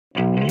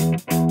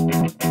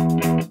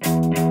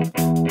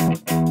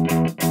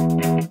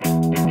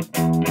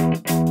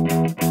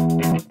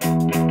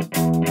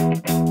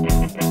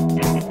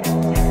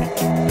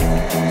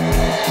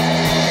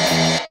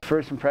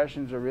first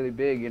impressions are really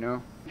big, you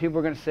know. People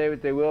are going to say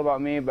what they will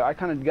about me, but I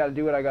kind of got to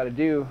do what I got to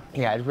do.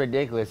 Yeah, it's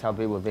ridiculous how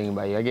people think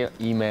about you. I get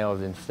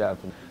emails and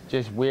stuff, and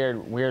just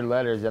weird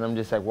letters, and I'm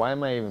just like, why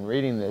am I even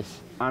reading this?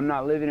 I'm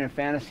not living in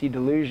fantasy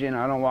delusion.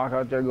 I don't walk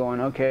out there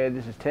going, okay,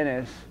 this is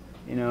tennis,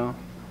 you know.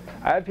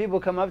 I had people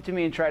come up to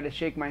me and try to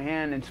shake my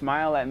hand and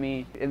smile at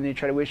me, and they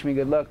try to wish me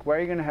good luck. Why are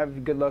you going to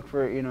have good luck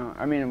for, you know,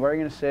 I mean, why are you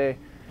going to say,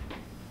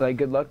 like,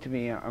 good luck to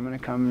me? I'm going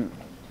to come,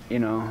 you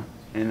know,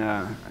 and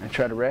I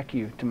try to wreck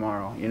you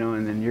tomorrow, you know,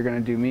 and then you're going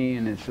to do me,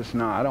 and it's just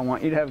not. I don't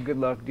want you to have good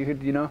luck,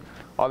 dude, you know?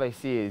 All they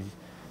see is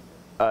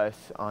us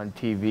on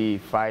TV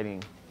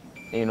fighting,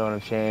 you know what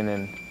I'm saying?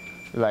 And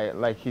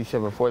like he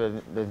said before,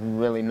 there's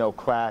really no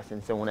class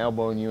in someone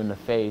elbowing you in the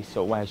face,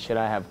 so why should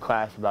I have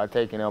class about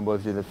taking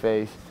elbows to the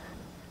face?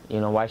 You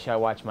know, why should I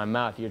watch my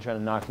mouth? You're trying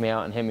to knock me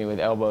out and hit me with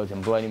elbows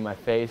and bloody my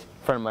face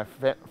in front of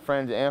my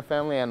friends and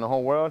family and the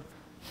whole world.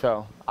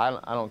 So I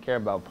don't care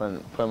about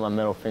putting my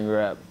middle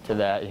finger up to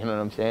that, you know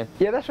what I'm saying?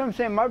 Yeah, that's what I'm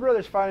saying. My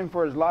brother's fighting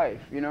for his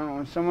life, you know?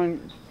 When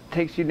someone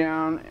takes you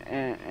down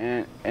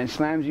and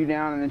slams you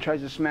down and then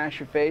tries to smash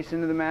your face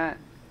into the mat,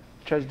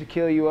 tries to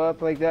kill you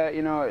up like that,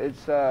 you know,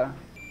 it's,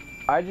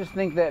 I just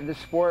think that the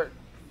sport,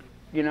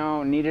 you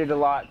know, needed a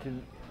lot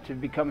to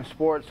become a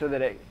sport so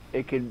that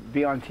it could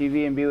be on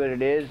TV and be what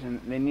it is, and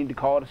they need to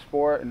call it a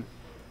sport,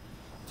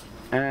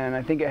 and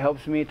I think it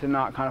helps me to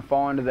not kind of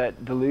fall into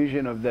that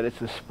delusion of that it's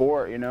a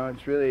sport, you know.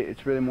 It's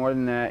really more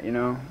than that, you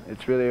know.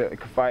 It's really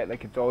like a fight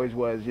like it always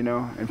was, you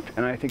know,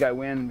 and I think I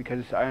win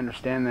because I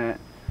understand that.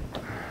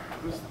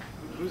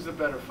 Who's the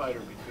better fighter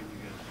between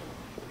you guys?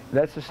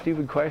 That's a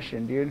stupid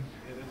question, dude.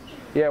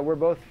 Yeah, we're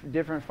both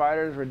different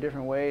fighters, we're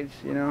different weights,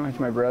 you know. It's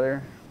my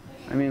brother.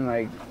 I mean,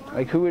 like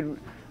who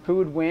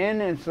would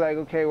win? And it's like,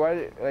 okay,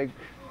 why, like,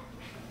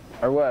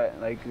 or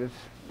what? Like,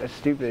 that's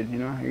stupid, you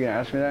know? You're gonna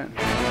ask me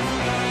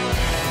that?